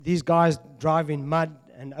These guys drive in mud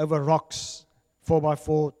and over rocks,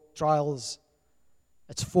 4x4 trials.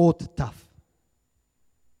 It's fought tough.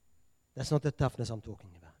 That's not the toughness I'm talking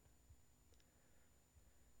about.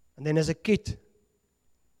 And then as a kid,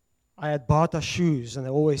 I had Bata shoes, and they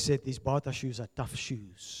always said these Bata shoes are tough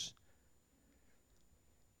shoes.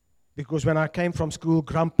 Because when I came from school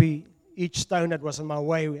grumpy, each stone that was in my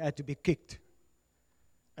way had to be kicked.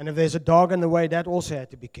 And if there's a dog in the way, that also had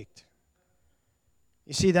to be kicked.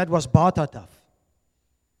 You see, that was Bata tough.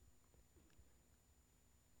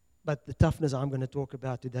 But the toughness I'm going to talk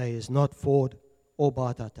about today is not Ford or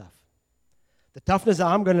Bata tough. The toughness that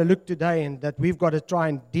I'm going to look today and that we've got to try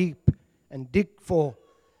and dig for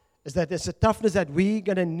is that it's a toughness that we're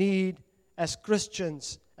going to need as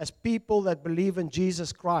Christians, as people that believe in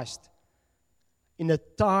Jesus Christ in a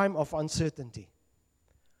time of uncertainty.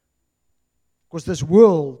 Because this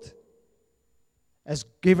world has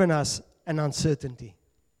given us an uncertainty.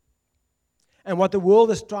 And what the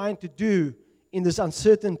world is trying to do in this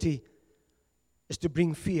uncertainty is to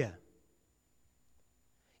bring fear.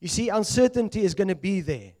 You see, uncertainty is going to be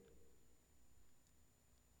there.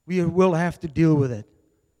 We will have to deal with it.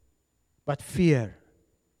 But fear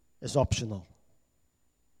is optional.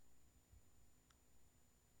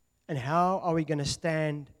 And how are we going to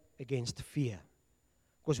stand against fear?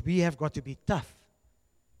 Because we have got to be tough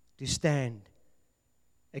to stand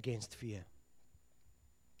against fear.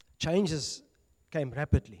 Changes came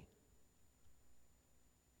rapidly.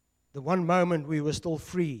 The one moment we were still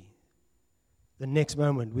free, the next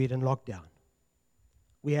moment we were in lockdown.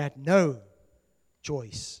 We had no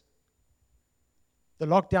choice. The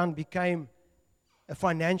lockdown became a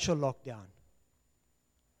financial lockdown.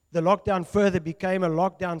 The lockdown further became a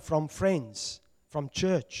lockdown from friends, from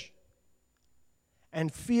church.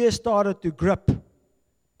 And fear started to grip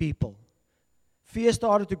people. Fear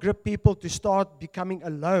started to grip people to start becoming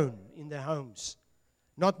alone in their homes,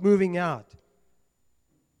 not moving out.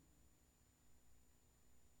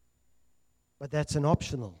 But that's an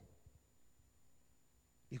optional.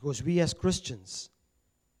 Because we as Christians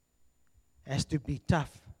has to be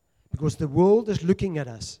tough. Because the world is looking at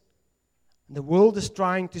us. And the world is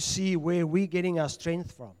trying to see where we're getting our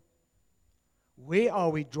strength from. Where are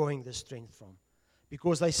we drawing the strength from?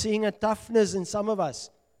 Because they're seeing a toughness in some of us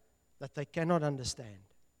that they cannot understand.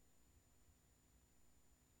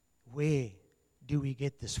 Where do we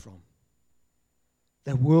get this from?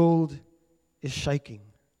 The world is shaking.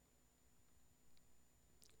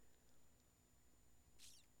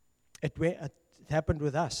 It happened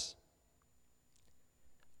with us.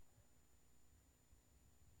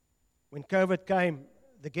 When COVID came,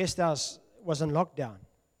 the guest house was in lockdown.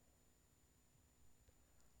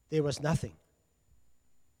 There was nothing.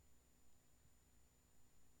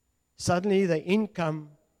 Suddenly, the income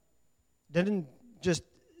didn't just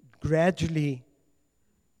gradually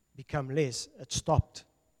become less. It stopped.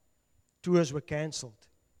 Tours were cancelled.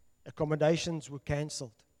 Accommodations were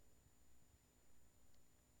cancelled.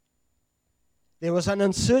 There was an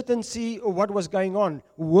uncertainty of what was going on.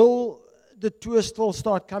 Will the tours still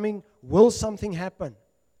start coming? Will something happen?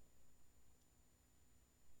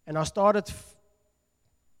 And I started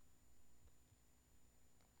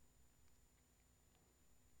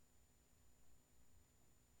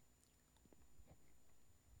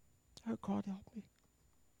oh God, help me.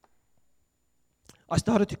 I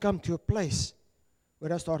started to come to a place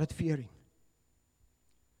where I started fearing.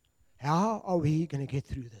 How are we going to get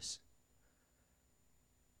through this?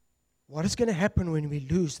 What is going to happen when we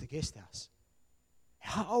lose the guest house?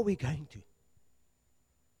 How are we going to?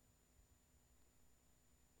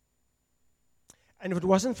 And if it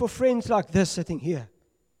wasn't for friends like this sitting here,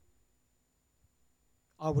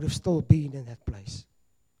 I would have still been in that place.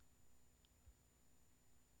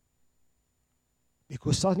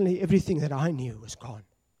 Because suddenly everything that I knew was gone.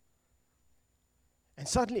 And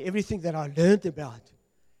suddenly everything that I learned about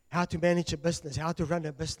how to manage a business, how to run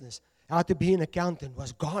a business, how to be an accountant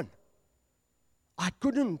was gone. I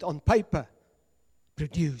couldn't, on paper,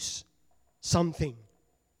 produce something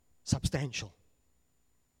substantial.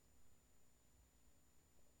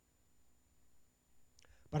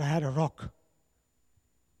 But I had a rock.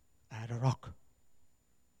 It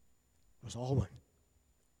was Alwyn.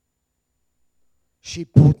 She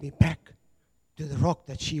brought me back to the rock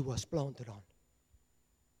that she was planted on.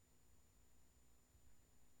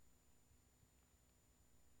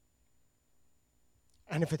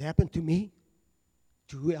 And if it happened to me,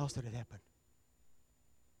 to who else did it happen?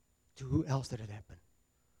 To who else did it happen?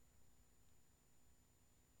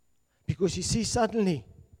 Because you see, suddenly,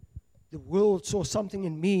 the world saw something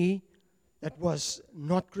in me that was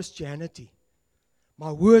not Christianity.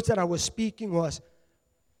 My words that I was speaking was,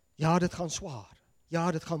 Ja, dit gaan swaar.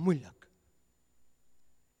 Ja, dit gaan moeilik.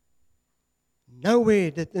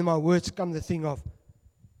 Nowhere did in my words come the thing of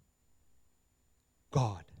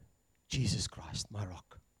God, Jesus Christ, my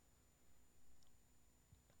rock.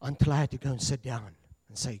 Until I had to go and sit down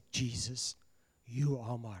and say, Jesus, you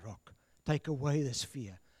are my rock. Take away this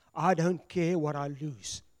fear. I don't care what I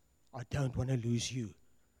lose. I don't want to lose you.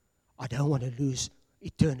 I don't want to lose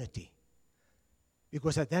eternity.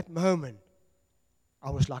 Because at that moment, I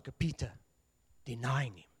was like a Peter,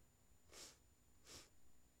 denying him.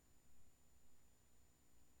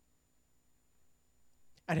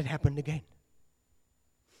 And it happened again.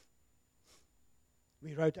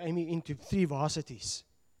 We wrote Amy into 3 varsities.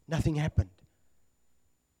 Nothing happened.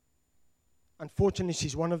 Unfortunately,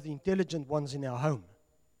 she's one of the intelligent ones in our home.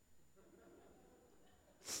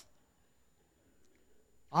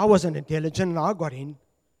 I wasn't intelligent and I got in.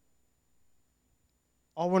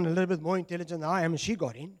 I was a little bit more intelligent than I am and she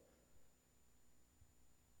got in.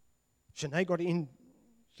 Shanae got in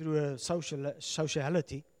through a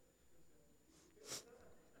sociality.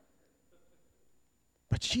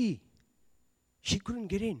 But she couldn't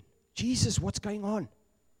get in. Jesus, what's going on?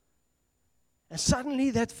 And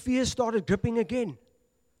suddenly that fear started gripping again.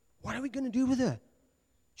 What are we going to do with her?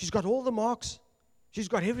 She's got all the marks. She's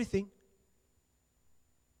got everything.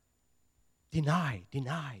 Deny.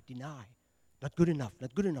 Not good enough.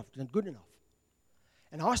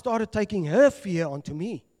 And I started taking her fear onto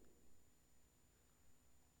me.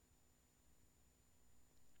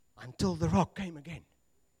 Until the rock came again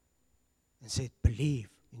and said, believe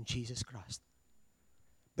in Jesus Christ.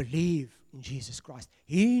 Believe in Jesus Christ.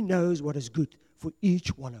 He knows what is good for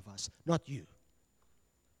each one of us, not you.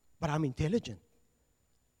 But I'm intelligent.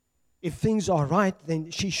 If things are right, then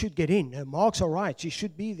she should get in. Her marks are right. She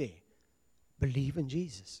should be there. Believe in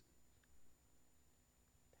Jesus.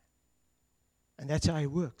 And that's how it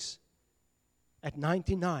works. At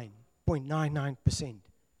 99.99%,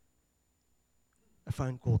 a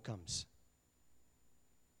phone call comes.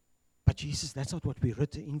 But Jesus, that's not what we're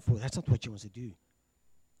written in for. That's not what He wants to do.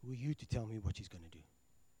 Who are you to tell me what He's going to do?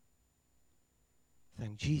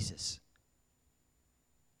 Thank Jesus.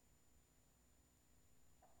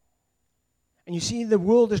 And you see, the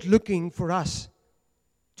world is looking for us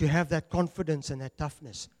to have that confidence and that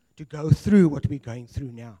toughness to go through what we're going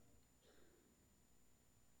through now.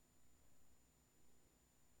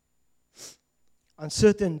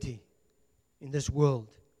 Uncertainty in this world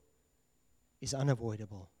is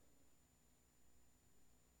unavoidable.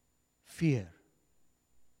 Fear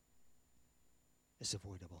is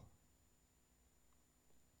avoidable.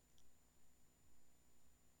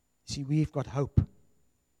 See, we've got hope.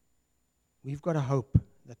 We've got a hope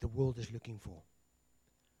that the world is looking for.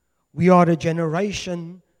 We are a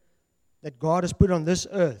generation that God has put on this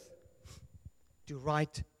earth to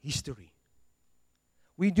write history.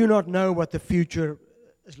 We do not know what the future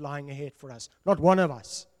is lying ahead for us. Not one of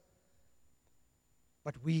us.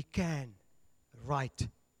 But we can write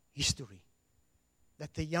history.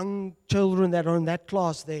 That the young children that are in that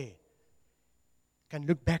class there can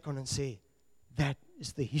look back on and say, that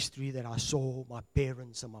is the history that I saw my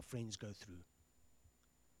parents and my friends go through.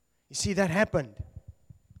 You see, that happened.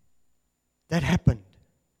 That happened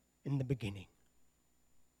in the beginning.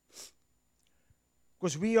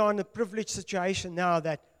 Because we are in a privileged situation now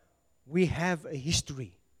that we have a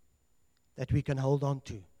history that we can hold on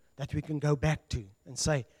to, that we can go back to and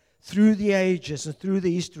say, through the ages and through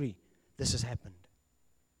the history, this has happened.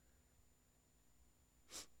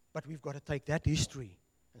 But we've got to take that history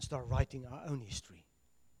and start writing our own history.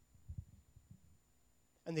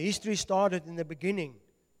 And the history started in the beginning,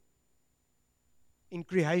 in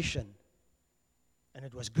creation, and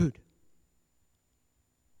it was good.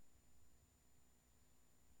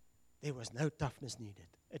 There was no toughness needed.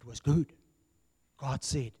 It was good. God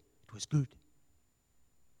said it was good.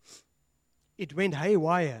 It went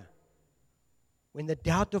haywire when the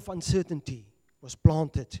doubt of uncertainty was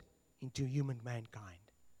planted into human mankind.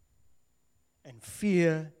 And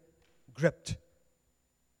fear gripped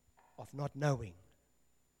of not knowing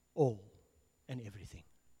all and everything.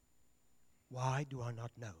 Why do I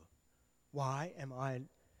not know? Why am I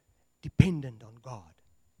dependent on God?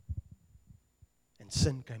 And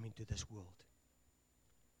sin came into this world.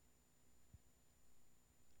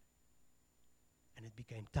 And it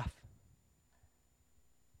became tough.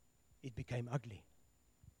 It became ugly.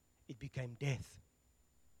 It became death.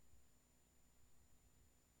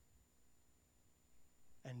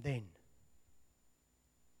 And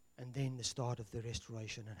then the start of the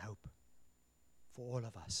restoration and hope for all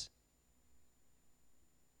of us.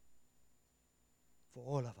 For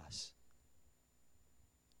all of us.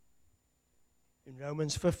 In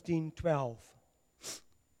Romans 15:12,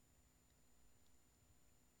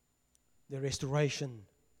 the restoration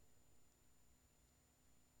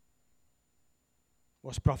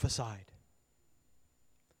was prophesied.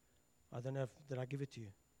 I don't know did I give it to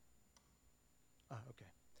you? Okay.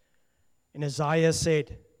 And Isaiah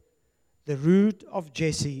said, the root of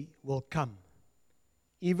Jesse will come,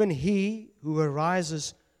 even he who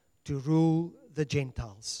arises to rule the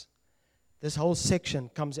Gentiles. This whole section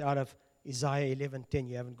comes out of Isaiah 11:10.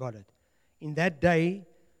 You haven't got it. In that day,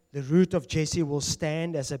 the root of Jesse will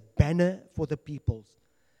stand as a banner for the peoples.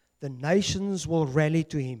 The nations will rally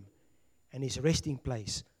to him, and his resting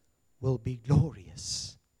place will be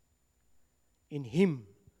glorious. In him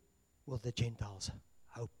will the Gentiles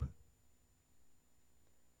hope.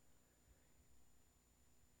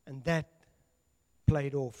 And that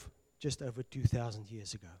played off just over 2,000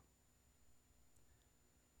 years ago.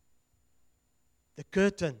 The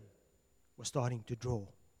curtain was starting to draw.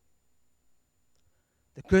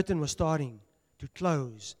 The curtain was starting to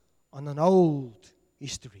close on an old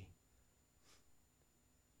history.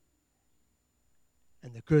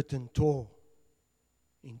 And the curtain tore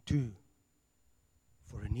in two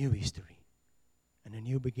for a new history and a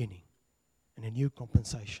new beginning and a new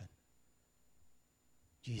compensation.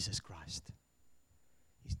 Jesus Christ.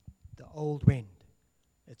 The old wind,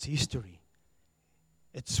 it's history.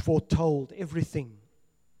 It's foretold everything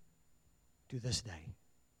to this day.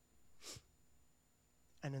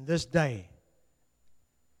 And in this day,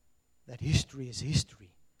 that history is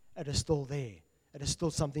history. It is still there. It is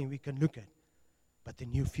still something we can look at. But the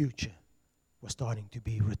new future was starting to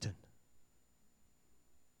be written.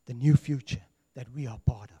 The new future that we are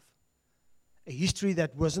part of. A history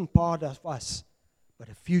that wasn't part of us, but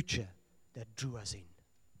a future that drew us in.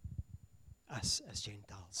 Us as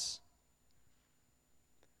Gentiles.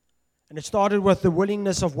 And it started with the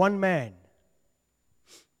willingness of one man.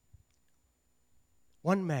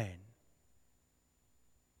 One man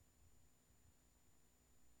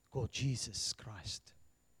called Jesus Christ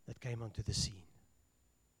that came onto the scene.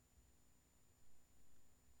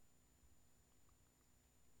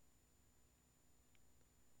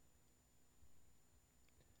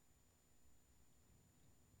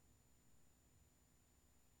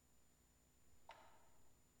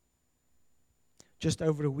 Just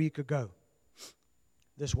over a week ago,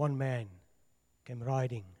 this one man came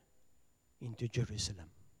riding into Jerusalem.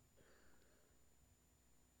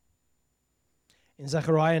 In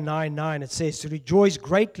Zechariah 9:9 it says, rejoice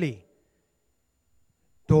greatly,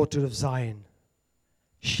 daughter of Zion.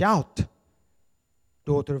 Shout,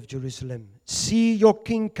 daughter of Jerusalem. See, your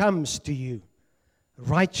king comes to you,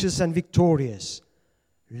 righteous and victorious,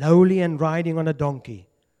 lowly and riding on a donkey,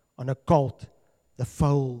 on a colt, the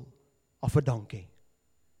foal of a donkey.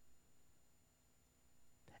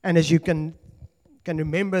 And as you can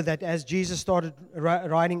remember that as Jesus started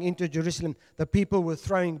riding into Jerusalem, the people were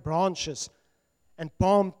throwing branches and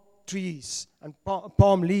palm trees and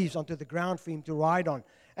palm leaves onto the ground for him to ride on.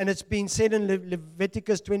 And it's been said in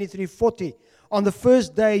Leviticus 23:40, on the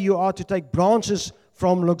first day you are to take branches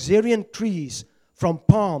from luxuriant trees, from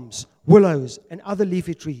palms, willows, and other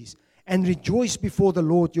leafy trees, and rejoice before the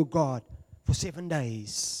Lord your God for 7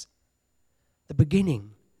 days. The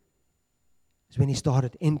beginning is when he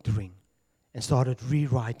started entering and started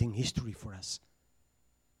rewriting history for us.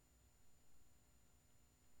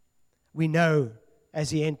 We know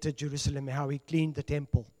as he entered Jerusalem how he cleaned the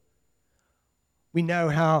temple. We know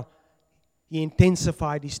how he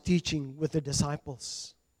intensified his teaching with the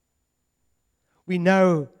disciples. We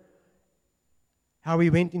know how he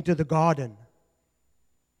went into the garden,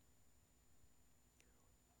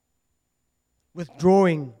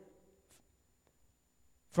 withdrawing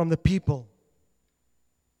from the people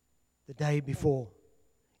the day before.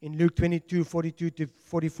 In Luke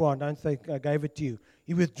 22:42-44, I don't think I gave it to you.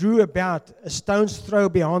 He withdrew about a stone's throw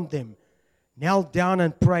beyond them, knelt down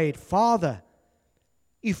and prayed, Father,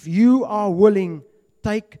 if you are willing,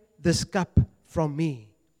 take this cup from me.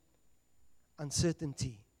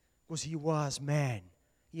 Uncertainty, because he was man.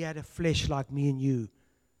 He had a flesh like me and you.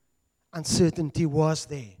 Uncertainty was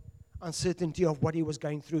there. Uncertainty of what he was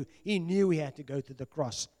going through. He knew he had to go to the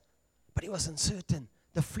cross, but he was uncertain.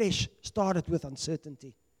 The flesh started with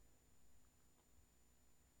uncertainty.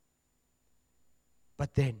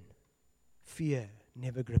 But then, fear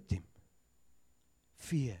never gripped him.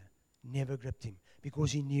 Fear never gripped him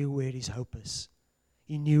because he knew where his hope is.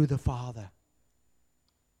 He knew the Father.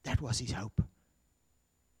 That was his hope.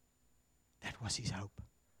 That was his hope.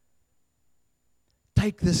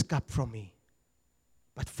 Take this cup from me.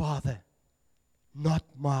 But Father, not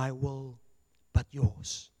my will, but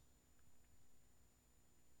yours.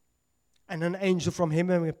 And an angel from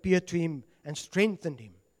heaven appeared to him and strengthened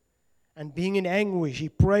him. And being in anguish, he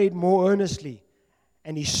prayed more earnestly,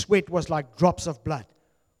 and his sweat was like drops of blood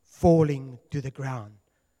falling to the ground.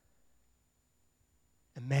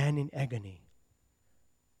 A man in agony.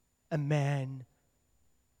 A man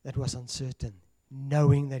that was uncertain,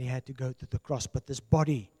 knowing that he had to go to the cross. But this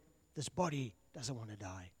body doesn't want to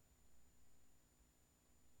die.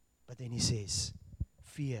 But then he says,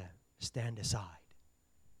 fear, stand aside.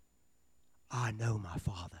 I know my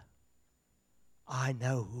Father. I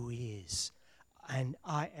know who He is. And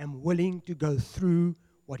I am willing to go through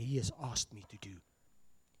what He has asked me to do.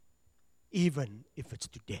 Even if it's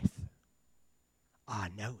to death. I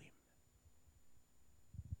know Him.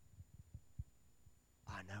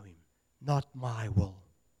 I know Him. Not my will,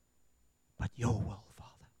 but your will,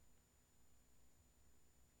 Father.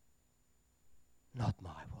 Not my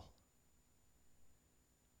will.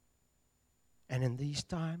 And in these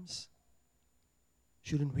times,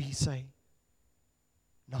 shouldn't we say,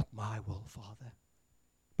 not my will, Father,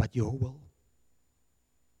 but your will?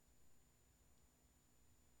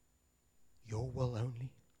 Your will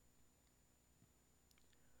only.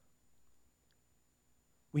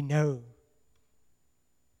 We know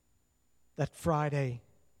that Friday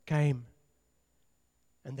came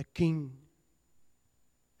and the King,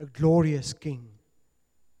 a glorious King,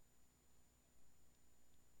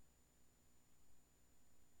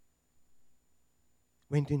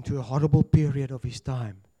 went into a horrible period of his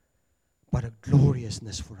time, but a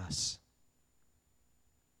gloriousness for us.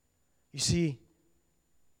 You see,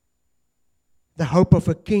 the hope of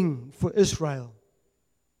a king for Israel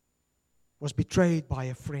was betrayed by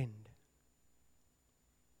a friend.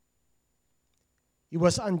 He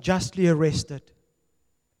was unjustly arrested.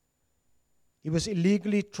 He was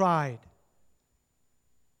illegally tried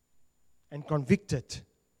and convicted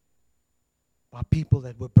by people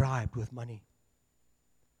that were bribed with money.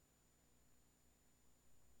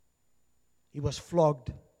 He was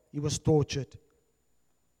flogged, he was tortured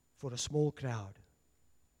for a small crowd.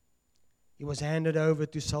 He was handed over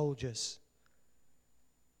to soldiers.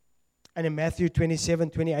 And in Matthew 27,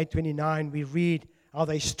 28, 29, we read how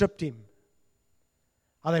they stripped him,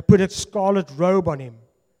 how they put a scarlet robe on him,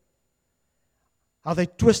 how they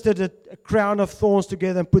twisted a crown of thorns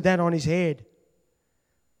together and put that on his head,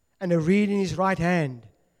 and a reed in his right hand.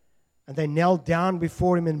 And they knelt down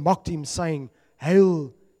before him and mocked him, saying,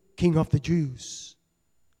 "Hail, King of the Jews."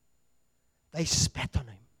 They spat on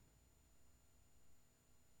him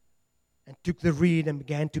and took the reed and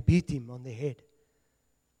began to beat him on the head.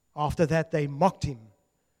 After that, they mocked him,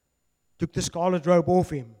 took the scarlet robe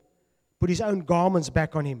off him, put his own garments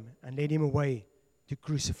back on him, and led him away to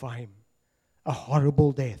crucify him. A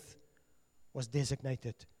horrible death was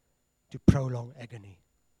designated to prolong agony.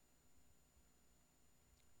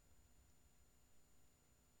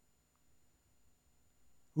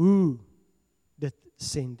 Who did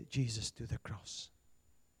send Jesus to the cross?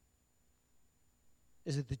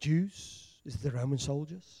 Is it the Jews? Is it the Roman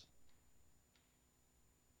soldiers?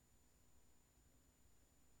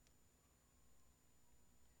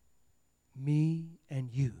 Me and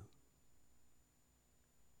you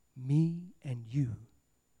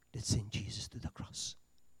did send Jesus to the cross.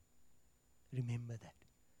 Remember that.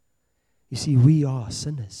 You see, we are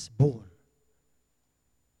sinners born.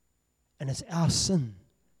 And it's our sin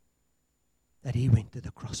that He went to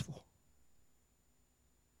the cross for.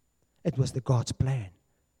 It was the God's plan.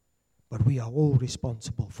 But we are all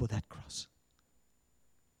responsible for that cross.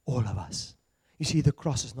 All of us. You see, the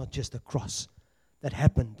cross is not just a cross that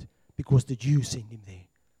happened because the Jews sent him there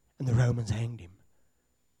and the Romans hanged him.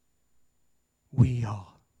 We are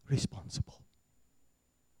responsible.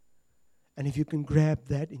 And if you can grab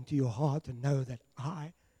that into your heart and know that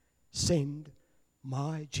I send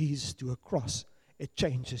my Jesus to a cross, it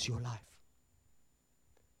changes your life.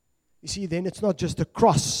 You see, then it's not just a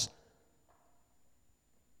cross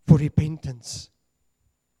for repentance.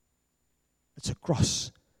 It's a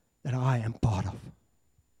cross that I am part of.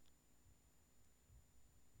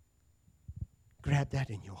 Grab that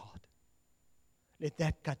in your heart. Let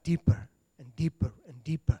that cut deeper and deeper and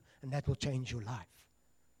deeper, and that will change your life.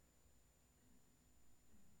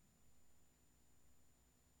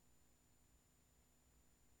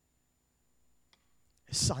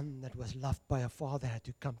 A son that was loved by a father had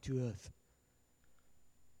to come to earth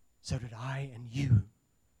so that I and you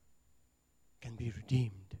can be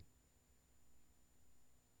redeemed,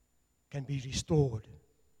 can be restored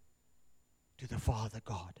to the Father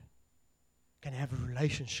God, can have a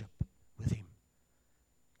relationship with Him,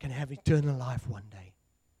 can have eternal life one day.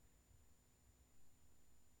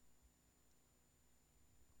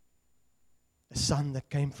 a son that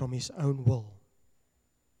came from his own will.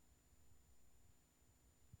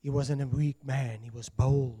 He wasn't a weak man. He was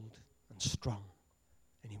bold and strong,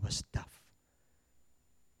 and he was tough.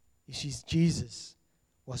 You see, Jesus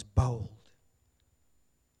was bold.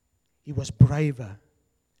 He was braver.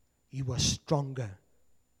 He was stronger.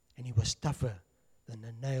 And he was tougher than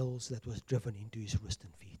the nails that was driven into his wrist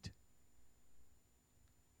and feet.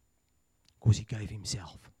 Because he gave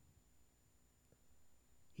himself.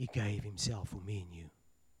 He gave himself for me and you.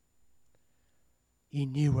 He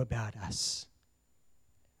knew about us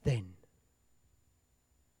then.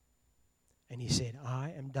 And he said,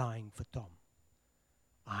 I am dying for Tom.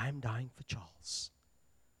 I am dying for Charles.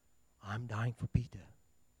 I'm dying for Peter.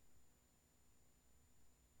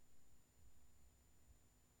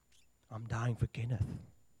 I'm dying for Kenneth.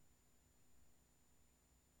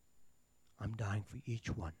 I'm dying for each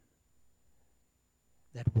one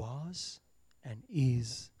that was and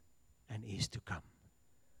is to come,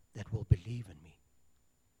 that will believe in me,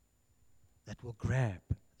 that will grab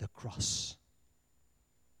the cross.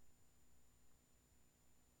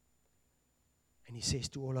 And he says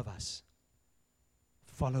to all of us,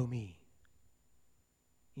 follow me.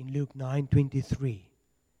 In Luke 9:23,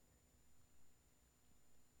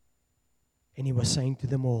 and he was saying to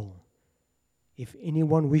them all, if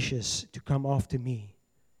anyone wishes to come after me,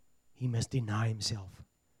 he must deny himself.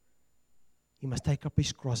 He must take up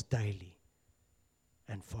his cross daily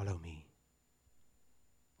and follow me.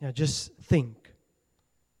 Now just think,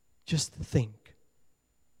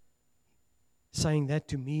 saying that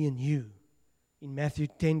to me and you in Matthew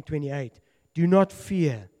 10:28, do not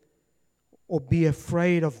fear or be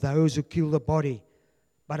afraid of those who kill the body,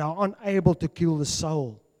 but are unable to kill the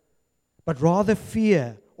soul. But rather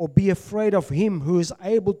fear or be afraid of him who is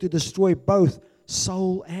able to destroy both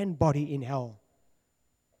soul and body in hell.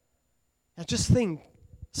 Now just think,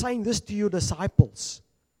 saying this to your disciples,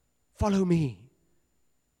 follow me.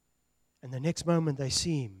 And the next moment they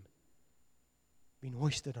see him being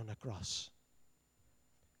hoisted on a cross.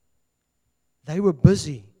 They were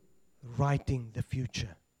busy writing the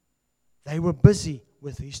future. They were busy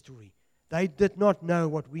with history. They did not know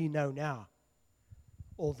what we know now.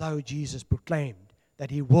 Although Jesus proclaimed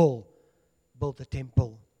that he will build the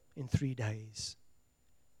temple in 3 days.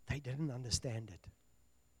 They didn't understand it.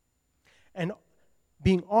 And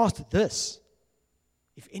being asked this,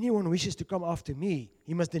 if anyone wishes to come after me,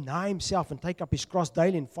 he must deny himself and take up his cross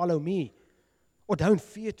daily and follow me. Or don't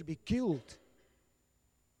fear to be killed.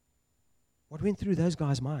 What went through those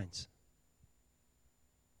guys' minds?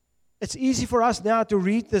 It's easy for us now to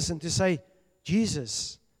read this and to say,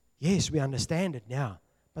 Jesus, yes, we understand it now.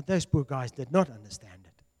 But those poor guys did not understand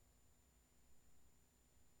it.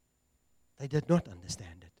 They did not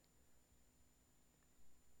understand it.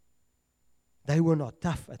 They were not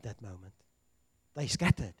tough at that moment. They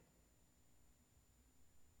scattered.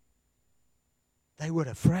 They were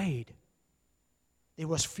afraid. There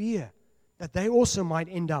was fear that they also might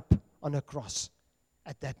end up on a cross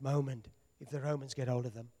at that moment if the Romans get hold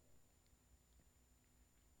of them.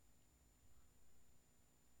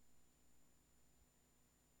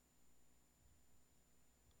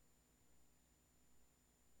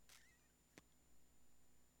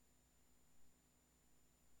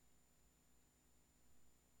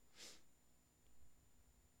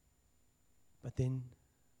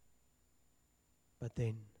 But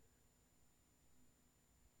then,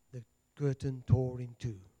 the curtain tore in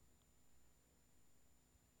two.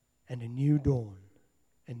 And a new dawn,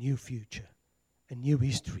 a new future, a new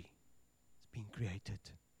history is being created.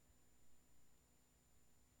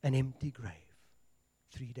 An empty grave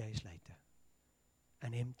 3 days later.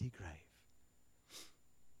 An empty grave.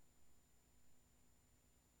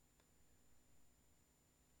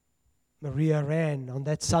 Maria ran on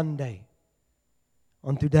that Sunday,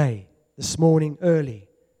 on today, this morning early,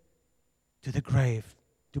 to the grave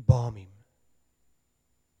to balm him.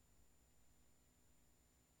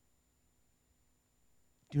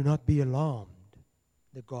 Do not be alarmed,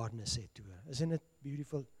 the gardener said to her. Isn't it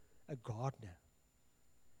beautiful? A gardener.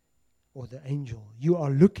 Or the angel. You are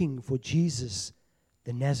looking for Jesus,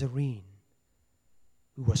 the Nazarene,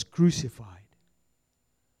 who was crucified.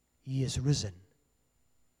 He is risen.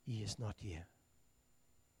 He is not here.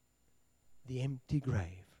 The empty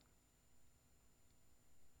grave.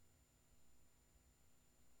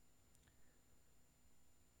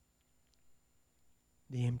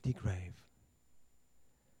 The empty grave.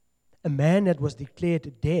 A man that was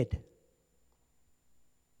declared dead.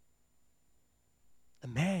 A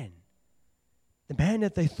man. The man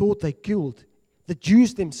that they thought they killed. The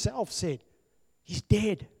Jews themselves said, he's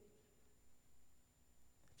dead.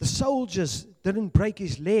 The soldiers didn't break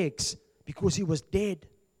his legs because he was dead.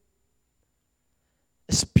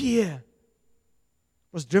 A spear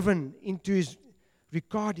was driven into his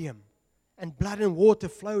ricardium, and blood and water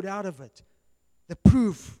flowed out of it. The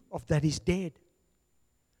proof of that he's dead.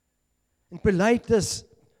 And Pilatus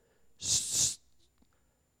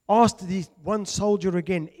asked the one soldier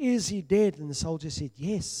again, is he dead? And the soldier said,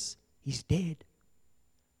 yes, he's dead.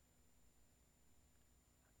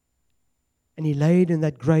 And he laid in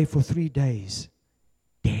that grave for 3 days,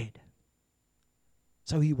 dead.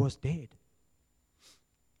 So he was dead.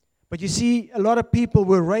 But you see, a lot of people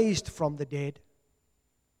were raised from the dead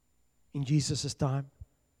in Jesus' time.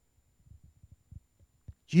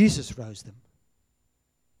 Jesus rose them.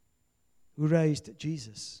 Who raised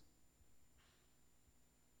Jesus?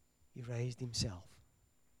 He raised himself.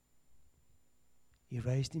 He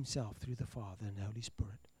raised himself through the Father and the Holy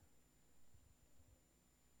Spirit.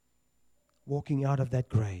 Walking out of that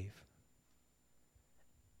grave.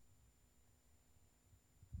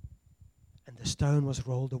 And the stone was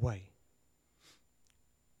rolled away.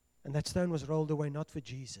 And that stone was rolled away not for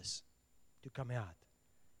Jesus to come out.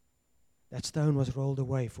 That stone was rolled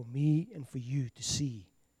away for me and for you to see,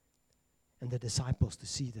 and the disciples to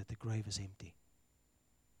see that the grave is empty.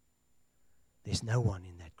 There's no one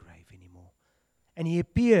in that grave anymore. And he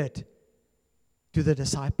appeared to the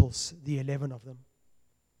disciples, the 11 of them.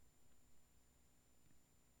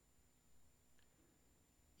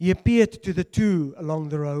 He appeared to the 2 along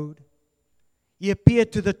the road. He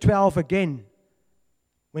appeared to the 12 again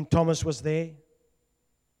when Thomas was there.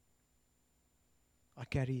 I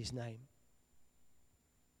carry his name.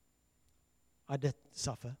 I did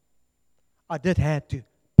suffer. I did have to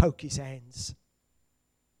poke his hands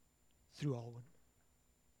through Alwyn.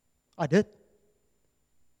 I did.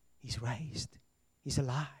 He's raised. He's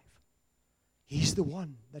alive. He's the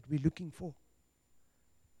one that we're looking for.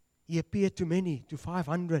 He appeared to many, to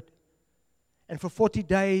 500. And for 40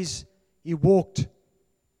 days, he walked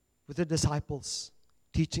with the disciples,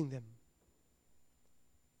 teaching them.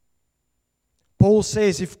 Paul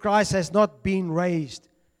says, if Christ has not been raised,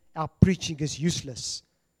 our preaching is useless,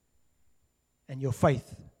 and your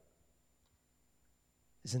faith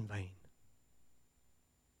is in vain.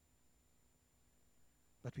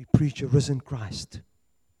 But we preach a risen Christ,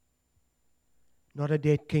 not a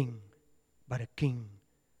dead king, but a king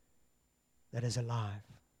that is alive.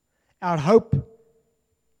 Our hope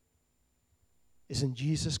is in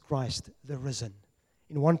Jesus Christ, the risen.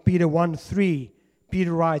 In 1 Peter 1:3,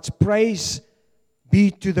 Peter writes, praise be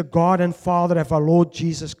to the God and Father of our Lord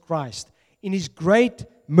Jesus Christ. In His great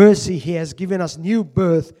mercy, He has given us new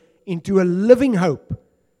birth into a living hope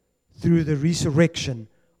through the resurrection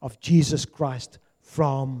of Jesus Christ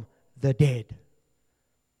from the dead.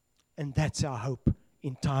 And that's our hope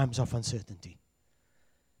in times of uncertainty.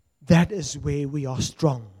 That is where we are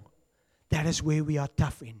strong. That is where we are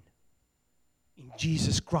tough in. In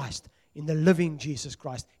Jesus Christ, in the living Jesus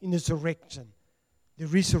Christ, in the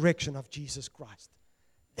resurrection of Jesus Christ.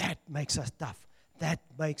 That makes us tough. That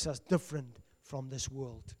makes us different from this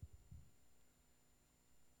world.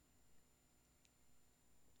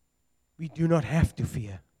 We do not have to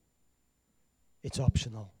fear. It's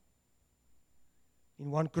optional. In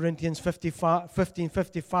 1 Corinthians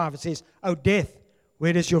 15:55, it says, O death,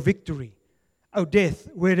 where is your victory? O death,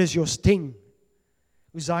 where is your sting?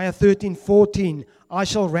 Isaiah 13:14, I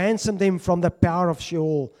shall ransom them from the power of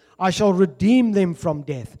Sheol. I shall redeem them from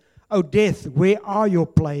death. O death, where are your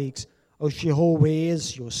plagues? O Sheol, where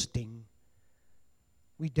is your sting?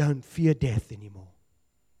 We don't fear death anymore.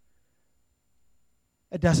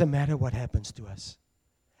 It doesn't matter what happens to us.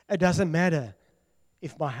 It doesn't matter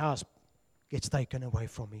if my house gets taken away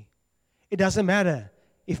from me. It doesn't matter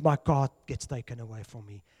if my car gets taken away from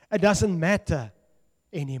me. It doesn't matter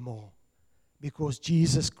anymore because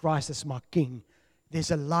Jesus Christ is my King.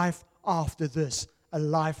 There's a life after this, a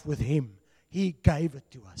life with Him. He gave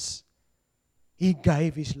it to us. He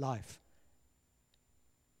gave His life.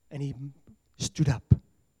 And He stood up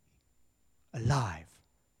alive.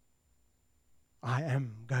 I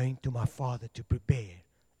am going to my Father to prepare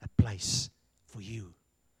a place for you.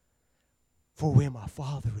 For where my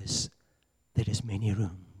Father is, there is many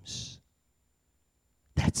rooms.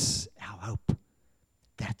 That's our hope.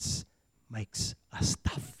 That makes us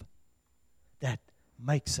tough. That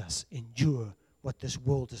makes us endure what this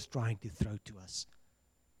world is trying to throw to us.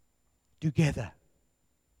 Together,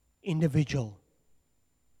 individual,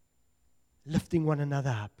 lifting one another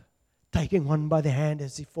up, taking one by the hand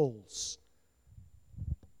as he falls,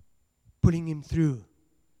 pulling him through.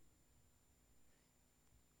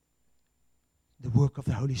 The work of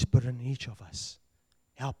the Holy Spirit in each of us,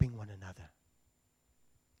 helping one another,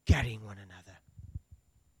 carrying one another.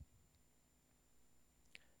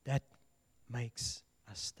 makes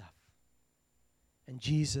us tough. And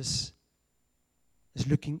Jesus is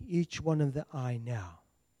looking each one in the eye now.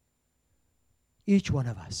 Each one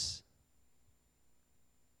of us.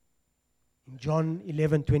 In John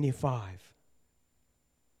 11:25,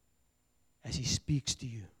 as he speaks to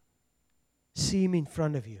you, see him in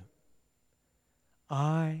front of you.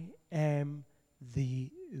 I am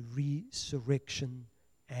the resurrection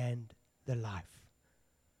and the life.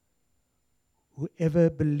 Whoever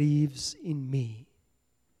believes in me,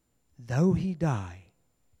 though he die,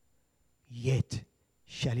 yet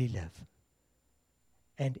shall he live.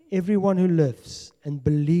 And everyone who lives and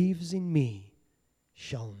believes in me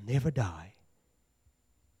shall never die.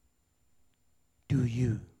 Do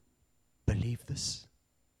you believe this?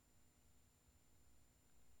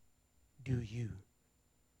 Do you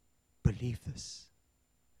believe this?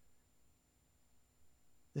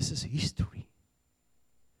 This is history.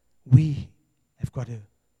 We have got to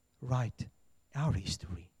write our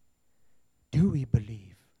history. Do we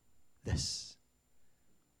believe this?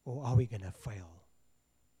 Or are we going to fail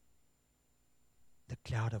the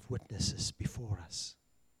cloud of witnesses before us?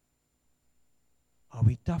 Are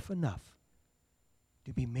we tough enough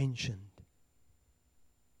to be mentioned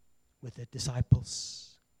with the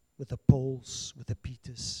disciples, with the Pauls, with the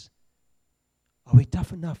Peters? Are we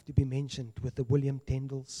tough enough to be mentioned with the William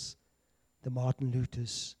Tyndalls, the Martin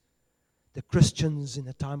Luthers, the Christians in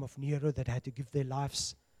the time of Nero that had to give their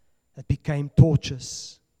lives, that became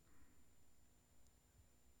torches,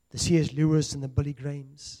 the C.S. Lewis and the Billy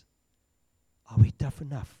Grahams? Are we tough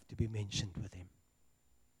enough to be mentioned with them?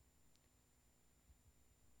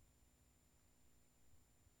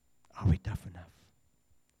 Are we tough enough?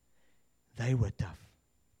 They were tough.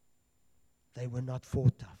 They were not for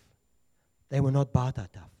tough. They were not Bata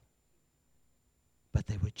tough. But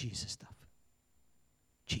they were Jesus tough.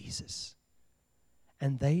 Jesus.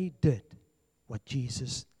 And they did what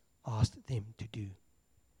Jesus asked them to do.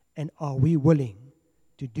 And are we willing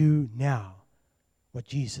to do now what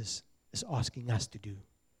Jesus is asking us to do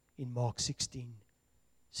in Mark 16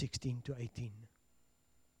 to 18?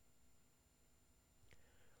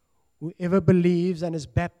 Whoever believes and is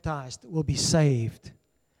baptized will be saved,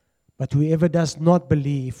 but whoever does not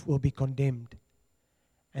believe will be condemned.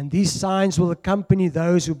 And these signs will accompany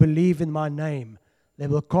those who believe in my name. They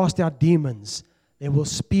will cast out demons. They will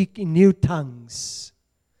speak in new tongues.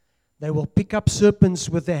 They will pick up serpents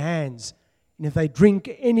with their hands. And if they drink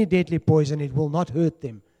any deadly poison, it will not hurt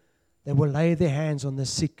them. They will lay their hands on the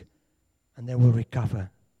sick and they will recover.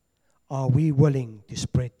 Are we willing to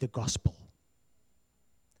spread the gospel?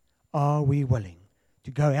 Are we willing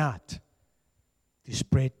to go out to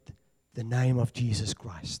spread the name of Jesus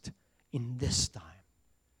Christ in this time?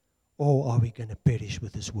 Or are we going to perish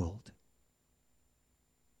with this world?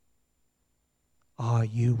 Are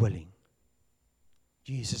you willing?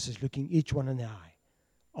 Jesus is looking each one in the eye.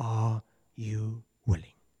 Are you willing?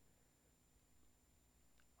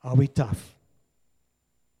 Are we tough?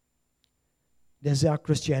 Does our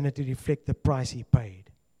Christianity reflect the price he paid?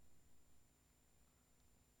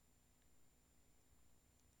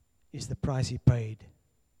 Is the price he paid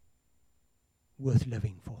worth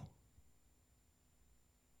living for?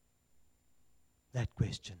 That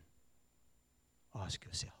question, ask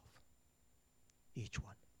yourself. Each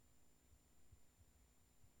one.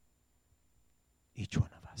 Each one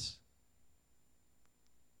of us.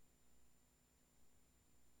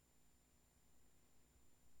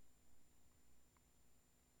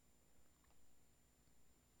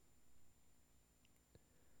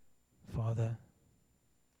 Father,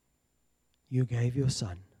 you gave your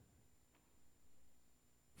Son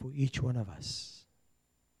for each one of us.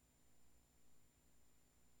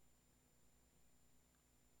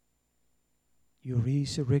 You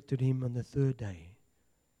resurrected him on the third day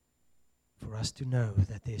for us to know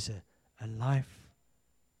that there's a life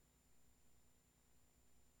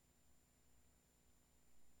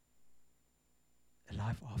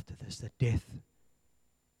after this, that death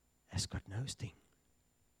has got no sting.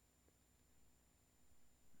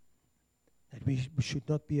 That we should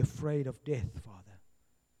not be afraid of death, Father.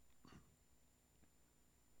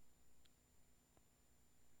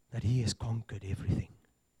 That he has conquered everything.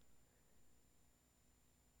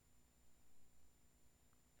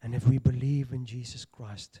 And if we believe in Jesus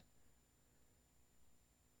Christ,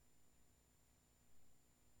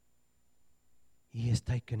 he has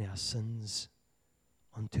taken our sins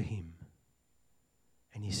onto him.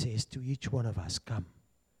 And he says to each one of us, come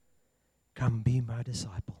be my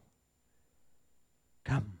disciple.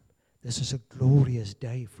 Come, this is a glorious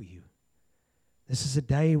day for you. This is a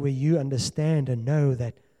day where you understand and know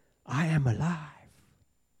that I am alive.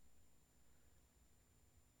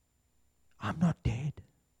 I'm not dead.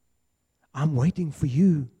 I'm waiting for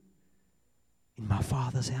you in my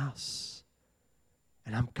Father's house.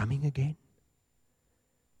 And I'm coming again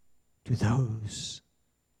to those,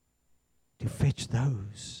 to fetch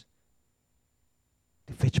those,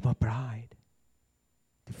 to fetch my bride,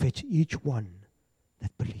 to fetch each one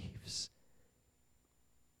that believes,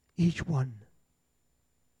 each one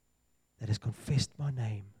that has confessed my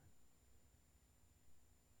name.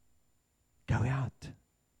 Go out,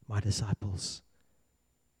 my disciples.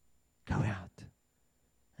 Go out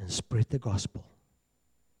and spread the gospel.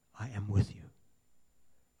 I am with you.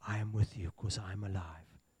 I am with you because I am alive.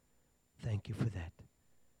 Thank you for that.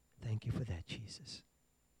 Thank you for that, Jesus.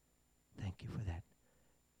 Thank you for that.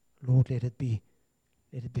 Lord, let it be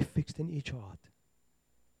fixed in each heart.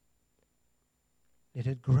 Let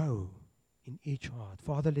it grow in each heart.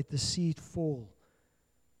 Father, let the seed fall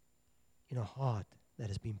in a heart that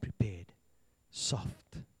has been prepared.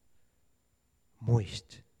 Soft,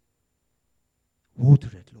 moist.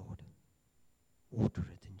 Water it, Lord. Water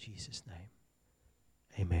it in Jesus' name.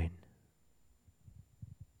 Amen.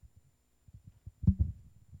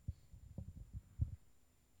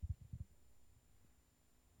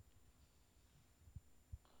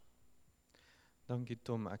 Dankie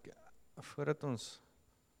Tom, voordat ons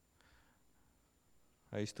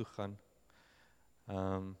huis toe gaan,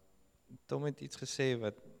 Tom het iets gesê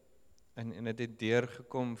wat, en het het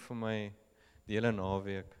deurgekom vir my die hele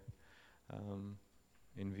naweek,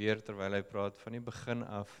 en weer terwyl hy praat van die begin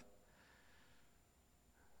af,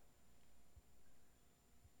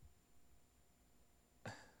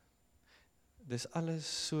 dis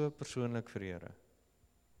alles so persoonlik vir Here.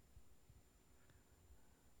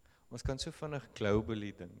 Ons kan so vinnig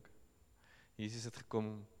globally dink. Jesus het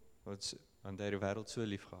gekom, want hy die wêreld so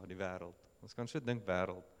lief gehad, die wêreld. Ons kan so dink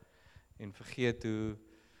wêreld, en vergeet hoe,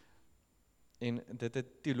 en dit 'n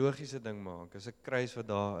teologiese ding maak, is 'n kruis wat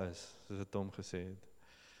daar is, soos wat Tom gesê het.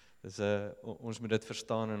 Ons moet dit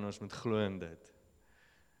verstaan en ons moet glo in dit.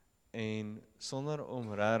 En sonder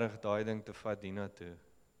om regtig daai ding te vat hiernatoe,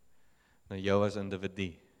 na jou as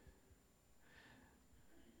individu.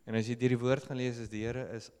 En as jy deur die woord gaan lees, is die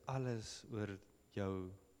Here is alles oor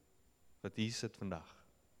jou, wat hier sit vandag.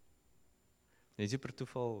 Jy is nie per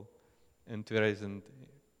toeval in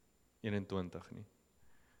 2021 nie.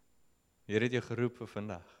 Die Here het jou geroep vir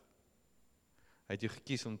vandag. Hy het jou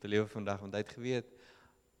gekies om te lewe vandag, want hy het geweet,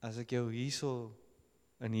 as ek jou hierso,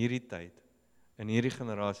 in hierdie tyd, in hierdie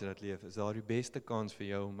generasie dat leef, is daar die beste kans vir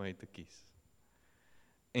jou om my te kies.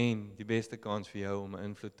 En die beste kans vir jou om 'n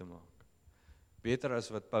invloed te maak. Beter as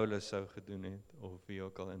wat Paulus sou gedoen het, of wie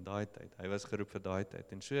ook al in daai tyd. Hy was geroep vir daai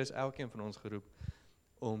tyd. En so is elkeen van ons geroep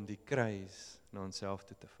om die kruis na onsself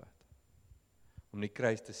toe te vat. Om die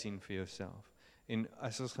kruis te sien vir jouself. En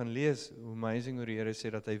as ons gaan lees, hoe amazing hoe die Here sê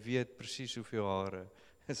dat hy weet presies hoeveel hare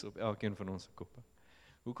is op elkeen van ons koppe.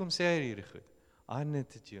 Hoekom sê hy hierdie goed? I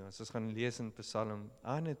knitted you. As ons gaan lees in Psalm,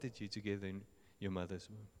 I knitted you together in your mother's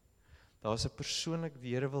womb. Daar is 'n persoonlik,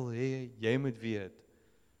 die Here wil hê, jy moet weet.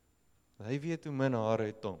 Hy weet hoe min hare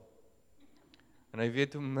het Tom. En hy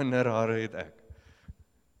weet hoe minder hare het ek.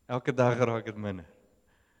 Elke dag raak dit minder.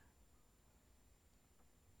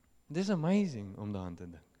 Dit is amazing om daaraan te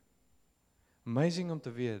dink. Amazing om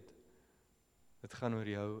te weet, dit gaan oor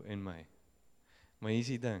jou en my. Maar hier is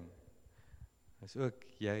die ding, is ook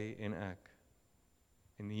jy en ek.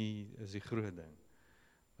 En hier is die groot ding,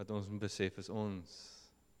 wat ons moet besef is ons,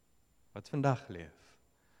 wat vandag leef,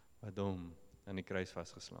 wat hom aan die kruis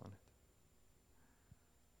vasgeslaan het.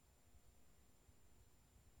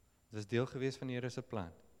 Dit is deel gewees van die Here se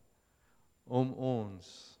plan, om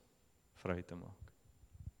ons vry te maak.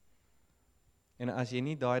 En as jy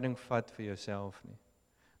nie daai ding vat vir jouself nie,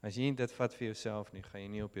 as jy nie dit vat vir jouself nie, gaan jy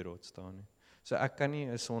nie op die rots staan nie. So ek kan nie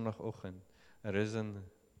 'n Sondagoggend, 'n risen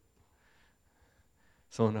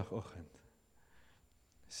Sondagoggend,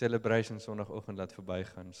 celebration Sondagoggend laat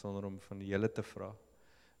verbygaan, sonder om van die hele te vra,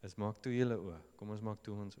 is maak toe julle oë, kom ons maak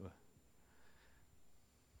toe ons oë.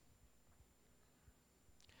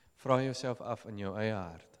 Vra jouself af in jou eie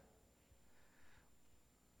hart.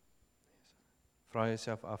 Vra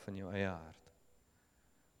jouself af in jou eie hart.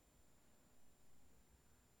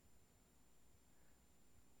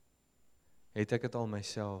 Het ek dit al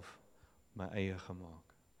myself, my eie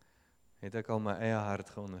gemaak? Het ek al my eie hart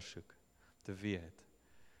geondersoek, te weet,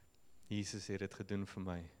 Jesus het dit gedoen vir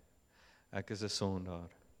my. Ek is 'n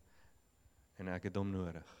sondaar, en ek het hom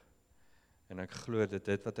nodig. En ek glo dat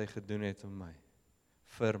dit wat hy gedoen het om my,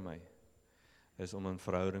 vir my, is om in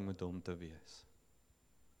verhouding met hom te wees.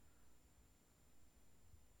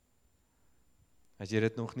 As jy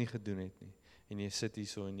dit nog nie gedoen het nie, en jy sit hier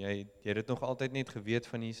so en jy het dit nog altyd net geweet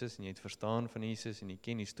van Jesus en jy het verstaan van Jesus en jy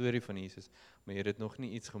ken die storie van Jesus, maar jy het dit nog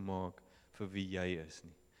nie iets gemaak vir wie jy is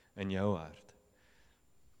nie, in jou hart,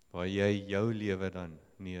 waar jy jou lewe dan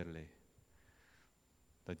neerlê,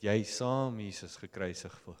 dat jy saam Jesus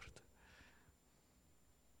gekruisig word.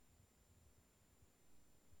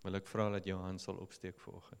 Wil ek vra dat jou hand sal opsteek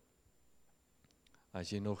vanoggend. As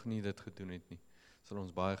jy nog nie dit gedoen het nie, sal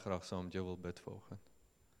ons baie graag saam met jou wil bid vanoggend.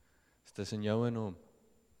 Dit is tussen jou en hom,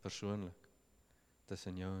 persoonlik.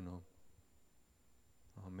 Tussen jou en hom.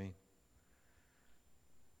 Amen.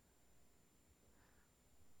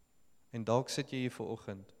 En dalk sit jy hier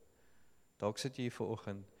vanoggend,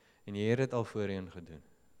 en jy het dit al voorheen gedoen.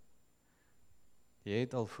 Jy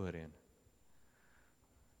het al voorheen.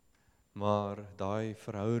 Maar daai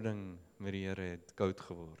verhouding met die Here het koud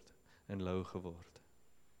geword en lou geword.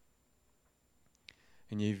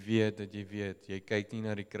 En jy weet dat jy kyk nie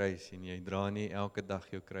na die kruis en jy dra nie elke dag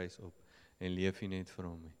jou kruis op en leef nie net vir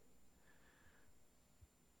hom nie.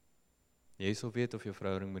 Jy sal weet of jou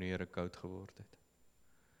verhouding met die Here koud geword het.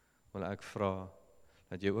 Wil ek vra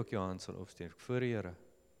dat jy ook jou hand sal opsteek voor die Here.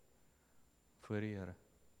 Voor die Here.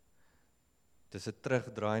 Dis 'n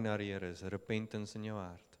terugdraai na die Here, is 'n repentance in jou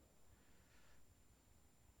hart.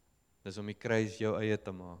 Dis om die kruis jou eie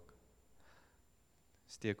te maak.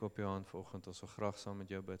 Steek op jou hand vanoggend, ons wil graag saam met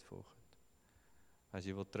jou bid vanoggend. As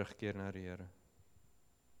jy wil terugkeer na die Here.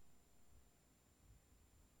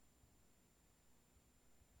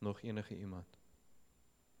 Nog enige iemand?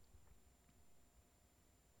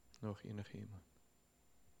 Nog enige iemand?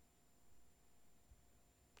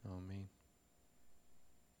 Amen.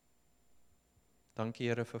 Dankie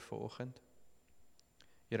Here vir vanoggend.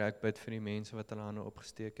 Here, ek bid vir die mense wat hulle hande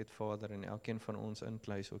opgesteek het, Vader, en elkeen van ons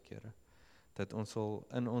inkluis ook, Here. Dat ons sal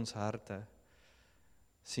in ons harte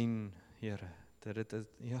sien, Here, dat dit is,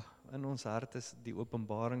 ja, in ons harte die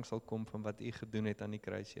openbaring sal kom van wat U gedoen het aan die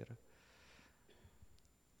kruis, Here.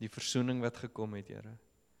 Die versoening wat gekom het, Here.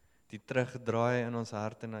 Die terugdraai in ons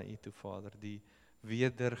harte na U toe, Vader. Die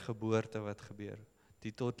wedergeboorte wat gebeur.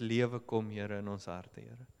 Die tot lewe kom, Here, in ons harte,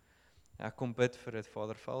 Here. Ek kom bid vir dit,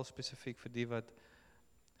 Vader, val spesifiek vir die wat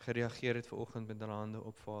gereageer het vanoggend met hulle hande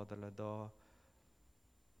op, Vader, dat daar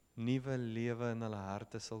nuwe lewe in hulle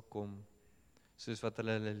harte sal kom, soos wat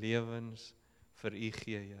hulle lewens vir U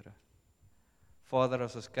gee, Here. Vader,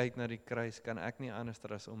 as ons kyk na die kruis, kan ek nie anders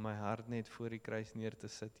as om my hart net voor die kruis neer te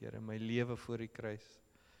sit, Here, my lewe voor die kruis,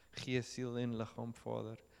 gees, siel en liggaam,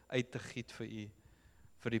 Vader, uit te giet vir U,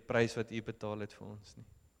 vir die prys wat U betaal het vir ons nie.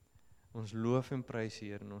 Ons loof en prys,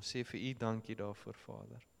 Here, en ons sê vir U dankie daarvoor,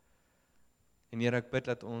 Vader. En Here, ek bid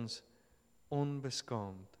dat ons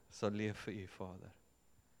onbeskaamd sal leef vir U, Vader.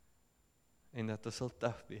 En dat ons sal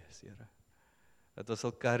taaf wees, Here. Dat ons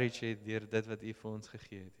sal courage het deur dit wat U vir ons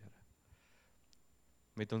gegee het, Here.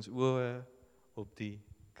 Met ons oë op die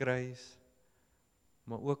kruis,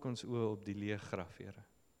 maar ook ons oë op die leë graf, Here.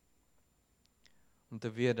 Om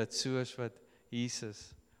te weet dat soos wat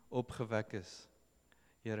Jesus opgewek is,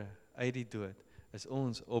 Here, uit die dood, is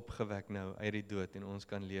ons opgewek nou uit die dood en ons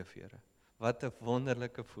kan leef, Here. Wat 'n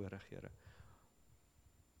wonderlike voorreg, Here.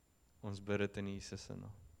 Ons bid dit in Jesus se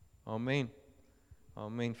naam. Amen.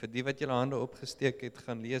 Amen. Vir die wat julle hande opgesteek het,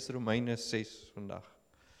 gaan lees Romeine 6 vandag.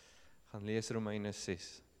 Gaan lees Romeine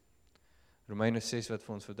 6. Romeine 6 wat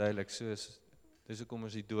vir ons verduidelik, dis hoekom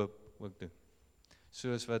ons die doop ook doen.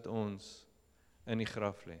 Soos wat ons in die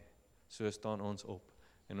graf lê, so staan ons op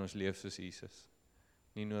en ons leef soos Jesus.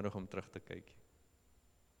 Nie nodig om terug te kyk.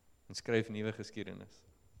 En skryf nuwe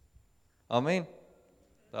geskiedenis. Amen.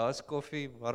 Daar is koffie.